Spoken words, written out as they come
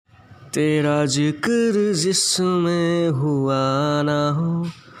तेरा जिक्र जिसमें हुआ ना हो,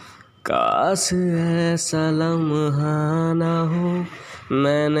 काश ऐसा लम्हा ना हो।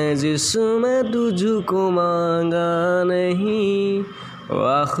 मैंने जिसमें तुझको मांगा नहीं,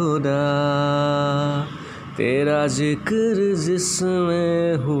 वाह खुदा। तेरा जिक्र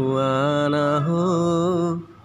जिसमें हुआ ना हो।